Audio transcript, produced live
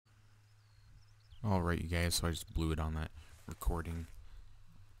Alright, you guys, so I just blew it on that recording.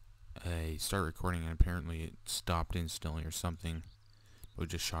 I started recording and apparently it stopped instantly or something. We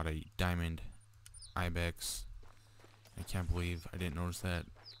just shot a diamond Ibex. I can't believe I didn't notice that.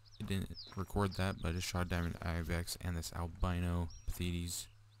 It didn't record that, but I just shot a diamond Ibex and this albino Pathetes.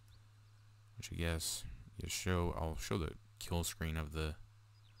 Which I guess I'll show the kill screen of the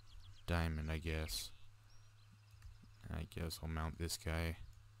diamond, I guess. I guess I'll mount this guy.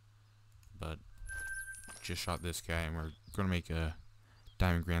 But just shot this guy, and we're going to make a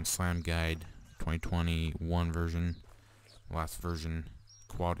Diamond Grandslam guide 2021 version. Last version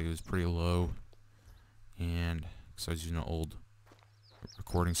quality was pretty low, and because I was using an old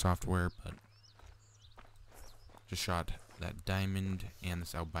recording software, but just shot that diamond and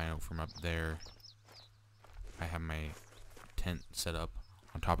this albino from up there. I have my tent set up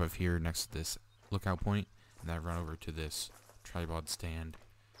on top of here next to this lookout point, and then I run over to this tripod stand.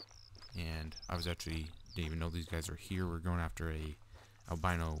 And I was actually didn't even know these guys were here. We're going after a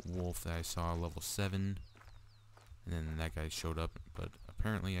albino wolf that I saw level 7, and then that guy showed up, but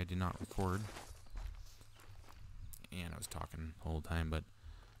apparently I did not record, and I was talking the whole time. But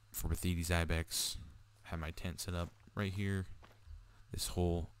for Pathetes Ibex, I had my tent set up right here. This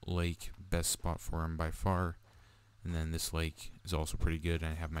whole lake, best spot for him by far, and then this lake is also pretty good,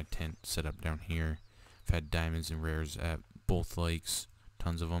 and I have my tent set up down here. I've had diamonds and rares at both lakes,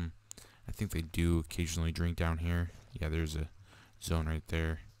 tons of them. I think they do occasionally drink down here. Yeah, there's a zone right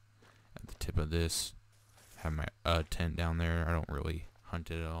there at the tip of this. I have my tent down there. I don't really hunt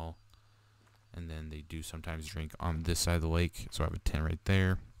it at all. And then they do sometimes drink on this side of the lake, so I have a tent right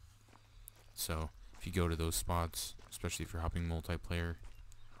there. So if you go to those spots, especially if you're hopping multiplayer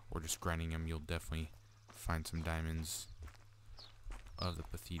or just grinding them, you'll definitely find some diamonds of the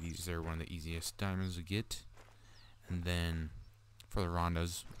Pathetes. They're one of the easiest diamonds to get. And then for the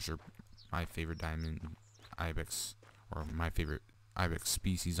rondas, which are my favorite diamond Ibex, or my favorite Ibex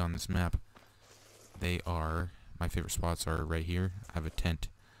species on this map, my favorite spots are right here. I have a tent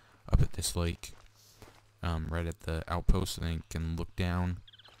up at this lake, right at the outpost, and you can look down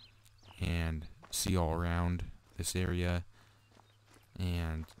and see all around this area,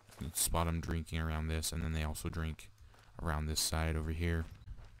 and you can spot them drinking around this, and then they also drink around this side over here.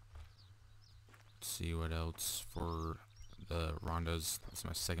 Let's see what else for the rondas. That's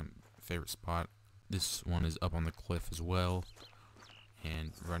my second favorite spot. This one is up on the cliff as well,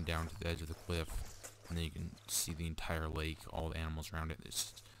 and run down to the edge of the cliff, and then you can see the entire lake, all the animals around it.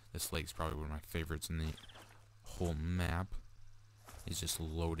 This lake's probably one of my favorites in the whole map. It's just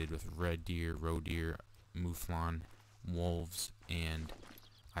loaded with red deer, roe deer, mouflon, wolves, and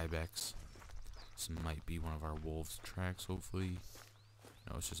ibex. This might be one of our wolves tracks, hopefully.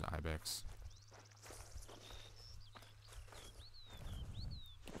 No, it's just ibex.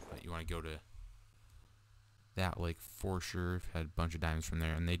 But you want to go to that lake for sure. I've had a bunch of diamonds from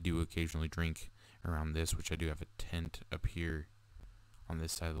there, and they do occasionally drink around this, which I do have a tent up here on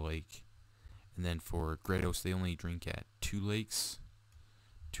this side of the lake. And then for Grados, they only drink at 2 lakes,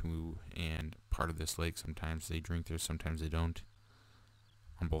 and part of this lake. Sometimes they drink there, sometimes they don't,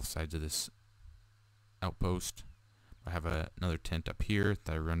 on both sides of this outpost. I have another tent up here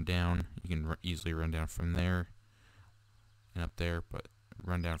that I run down. You can easily run down from there and up there, but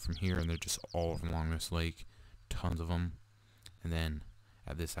run down from here, and they're just all along this lake, tons of them. And then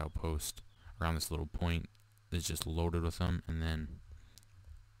at this outpost around this little point, it's just loaded with them. And then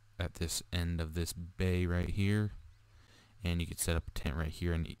at this end of this bay right here, and you could set up a tent right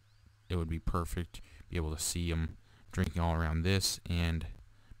here, and it would be perfect. Be able to see them drinking all around this, and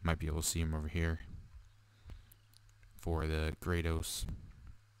might be able to see them over here for the Grados.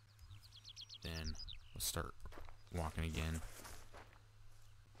 Then let's start walking again.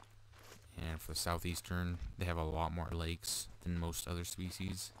 And for the southeastern, they have a lot more lakes than most other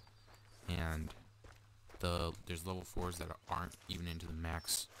species, and there's level 4s that aren't even into the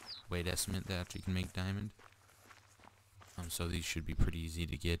max weight estimate that you can make diamond. So these should be pretty easy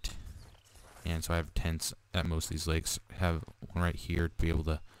to get. And so I have tents at most of these lakes. I have one right here to be able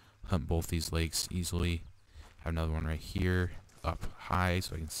to hunt both these lakes easily. I have another one right here up high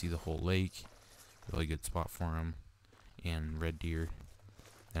so I can see the whole lake. Really good spot for them. And red deer.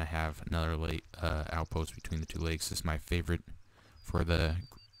 Then I have another lake outpost between the 2 lakes. This is my favorite for the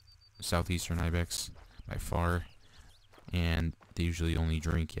southeastern ibex by far, and they usually only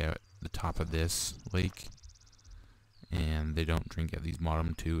drink at the top of this lake, and they don't drink at these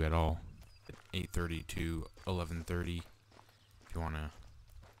bottom 2 at all. 8:30 to 11:30 if you want to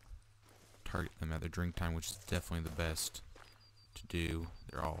target them at their drink time, which is definitely the best to do.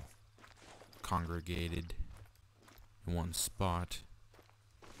 They're all congregated in one spot,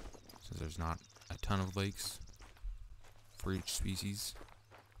 since there's not a ton of lakes for each species.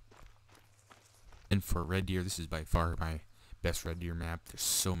 And for red deer, this is by far my best red deer map. There's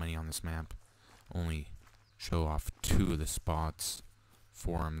so many on this map. Only show off 2 of the spots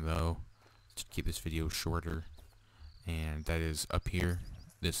for them though, to keep this video shorter. And that is up here,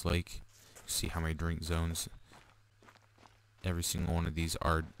 this lake. See how many drink zones. Every single one of these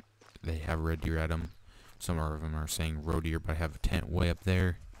they have red deer at them. Some of them are saying roe deer, but I have a tent way up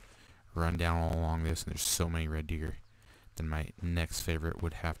there. Run down all along this, and there's so many red deer. Then my next favorite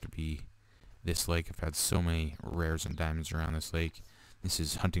would have to be this lake. I've had so many rares and diamonds around this lake. This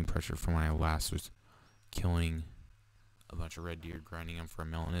is hunting pressure from when I last was killing a bunch of red deer, grinding them for a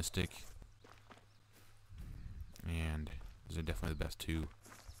melanistic. And those are definitely the best 2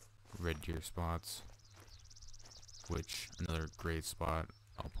 red deer spots. Which, another great spot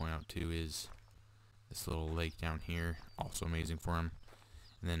I'll point out too is this little lake down here. Also amazing for them.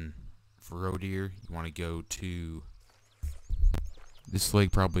 And then for roe deer, you want to go to this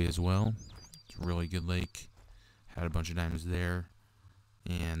lake probably as well. It's a really good lake. Had a bunch of diamonds there.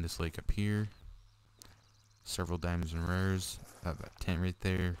 And this lake up here. Several diamonds and rares. Got that tent right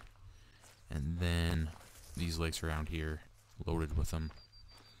there. And then these lakes around here, loaded with them.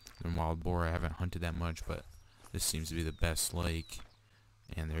 And wild boar, I haven't hunted that much, but this seems to be the best lake.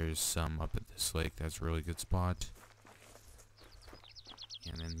 And there's some up at this lake. That's a really good spot.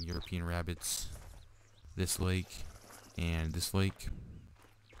 And then European rabbits, this lake, and this lake.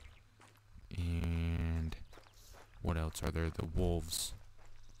 And what else are there? The wolves.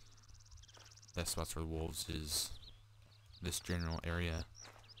 Best spots for the wolves is this general area.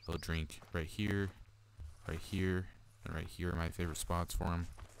 They'll drink right here, and right here are my favorite spots for them.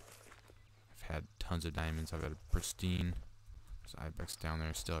 I've had tons of diamonds. I've had a pristine. There's Ibex down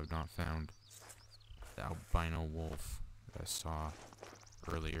there. Still have not found the albino wolf that I saw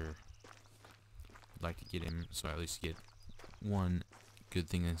earlier. I'd like to get him, so I at least get one good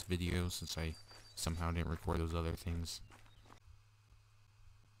thing in this video, since I somehow didn't record those other things.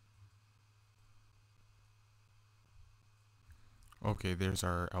 Okay, there's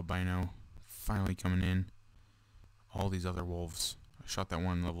our albino finally coming in. All these other wolves. I shot that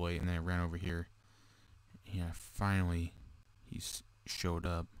one level 8 and then I ran over here. And finally he's showed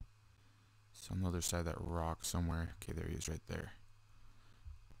up. It's on the other side of that rock somewhere. Okay, there he is right there.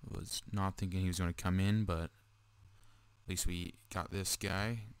 Was not thinking he was going to come in, but at least we got this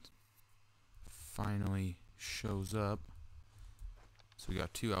guy. Finally shows up. So we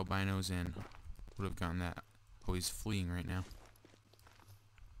got 2 albinos and would have gotten that. Oh, he's fleeing right now.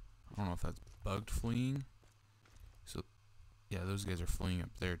 I don't know if that's bugged fleeing. So yeah, those guys are fleeing up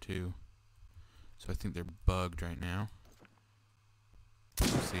there too. So I think they're bugged right now.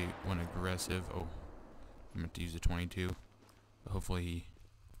 See, went aggressive. Oh, I meant to use the 22. But hopefully he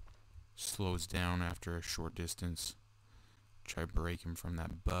slows down after a short distance. Try to break him from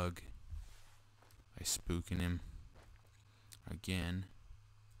that bug by spooking him again.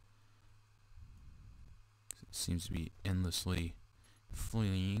 It seems to be endlessly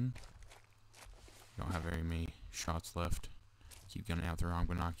fleeing. Don't have very many shots left. Keep gunning out the wrong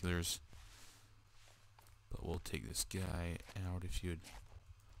binoculars. But we'll take this guy out if you'd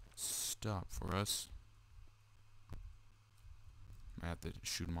stop for us. I have to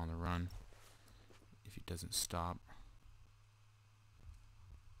shoot him on the run if he doesn't stop.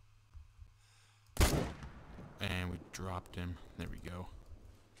 And we dropped him. There we go.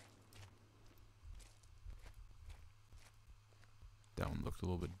 That one looked a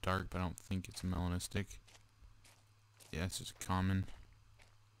little bit dark, but I don't think it's a melanistic. Yeah, it's just common.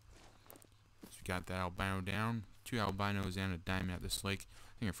 So we got that albino down. 2 albinos and a diamond at this lake.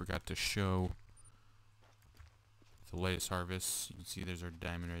 I think I forgot to show the latest harvest. You can see there's our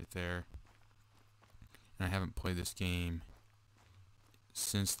diamond right there. And I haven't played this game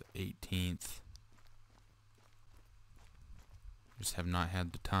since the 18th. Just have not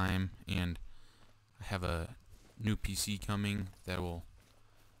had the time, and I have a new PC coming that will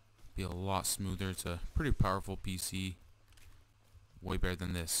be a lot smoother. It's a pretty powerful PC, way better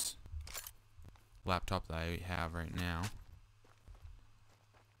than this laptop that I have right now.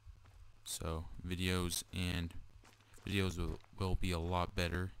 So videos will be a lot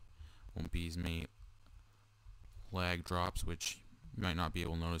better. Won't be as many lag drops, which you might not be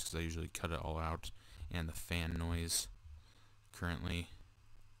able to notice because I usually cut it all out, and the fan noise currently.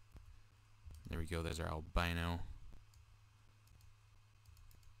 There we go, there's our albino.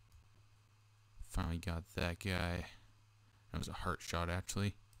 Finally got that guy. That was a heart shot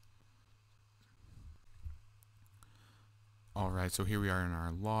actually. Alright, so here we are in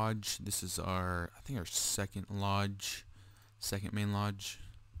our lodge. This is our, I think our second main lodge.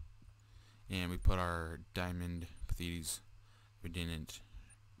 And we put our diamond pathetes. We didn't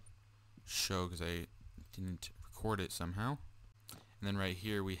show because I didn't record it somehow. And then right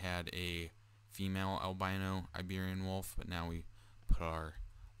here we had a female albino Iberian wolf, but now we put our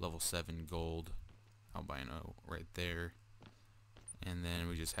level 7 gold albino right there. And then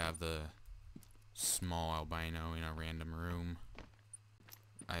we just have the small albino in a random room.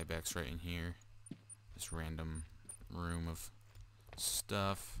 Ibex right in here. This random room of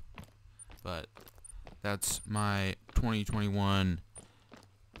stuff. But that's my 2021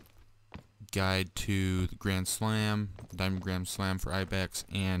 guide to the Grandslam, Diamond Grandslam for Ibex,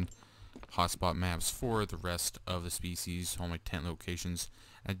 and hotspot maps for the rest of the species, all my tent locations.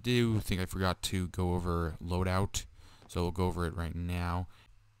 I do think I forgot to go over loadout, so we'll go over it right now.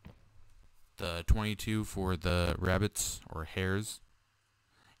 The 22 for the rabbits or hares,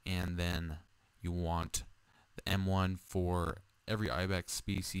 and then you want the M1 for every Ibex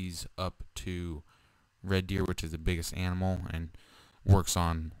species up to red deer, which is the biggest animal and works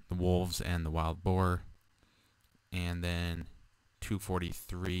on the wolves and the wild boar, and then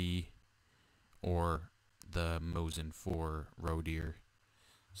 243 or the Mosin for roe deer.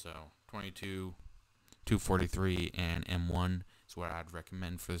 So 22, 243, and M1 is what I'd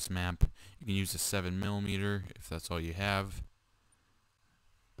recommend for this map. You can use a 7mm if that's all you have,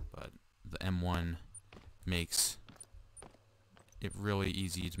 but the M1 makes it really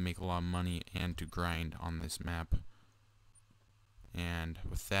easy to make a lot of money and to grind on this map. And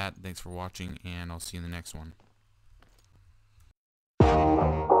with that, thanks for watching, and I'll see you in the next one.